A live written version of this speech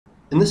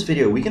In this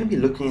video, we're going to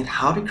be looking at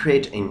how to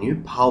create a new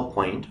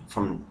PowerPoint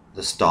from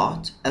the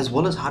start, as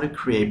well as how to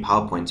create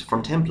PowerPoints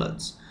from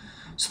templates.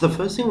 So the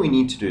first thing we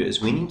need to do is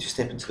we need to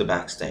step into the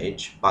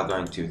Backstage by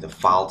going to the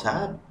File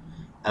tab,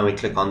 and we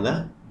click on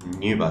the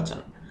New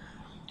button.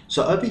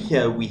 So over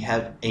here, we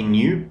have a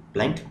new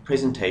blank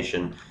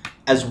presentation,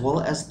 as well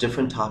as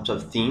different types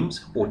of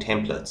themes or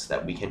templates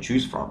that we can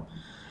choose from.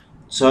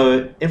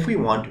 So if we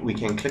want, we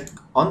can click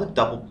on the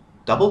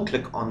double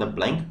click on the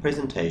blank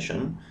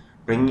presentation,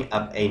 bringing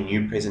up a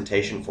new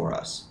presentation for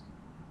us.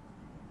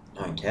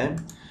 Okay,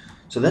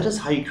 so that is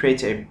how you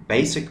create a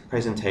basic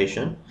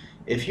presentation.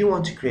 If you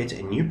want to create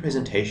a new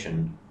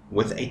presentation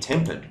with a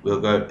template, we'll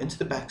go into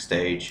the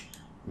Backstage,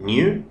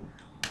 New,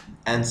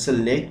 and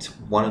select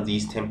one of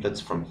these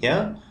templates from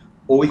here,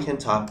 or we can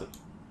type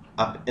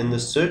up in the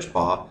search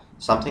bar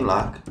something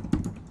like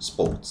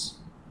sports.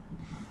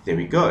 There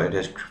we go, it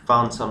has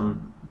found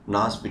some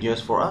nice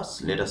videos for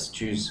us. Let us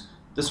choose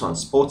this one,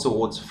 Sports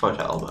Awards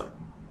Photo Album.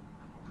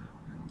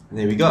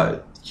 There we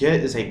go. Here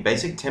is a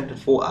basic template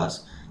for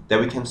us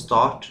that we can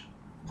start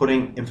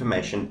putting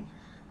information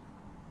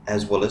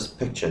as well as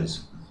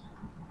pictures.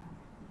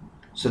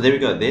 So there we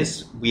go.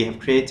 We have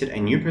created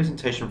a new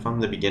presentation from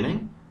the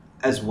beginning,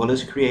 as well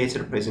as created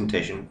a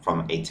presentation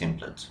from a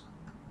template.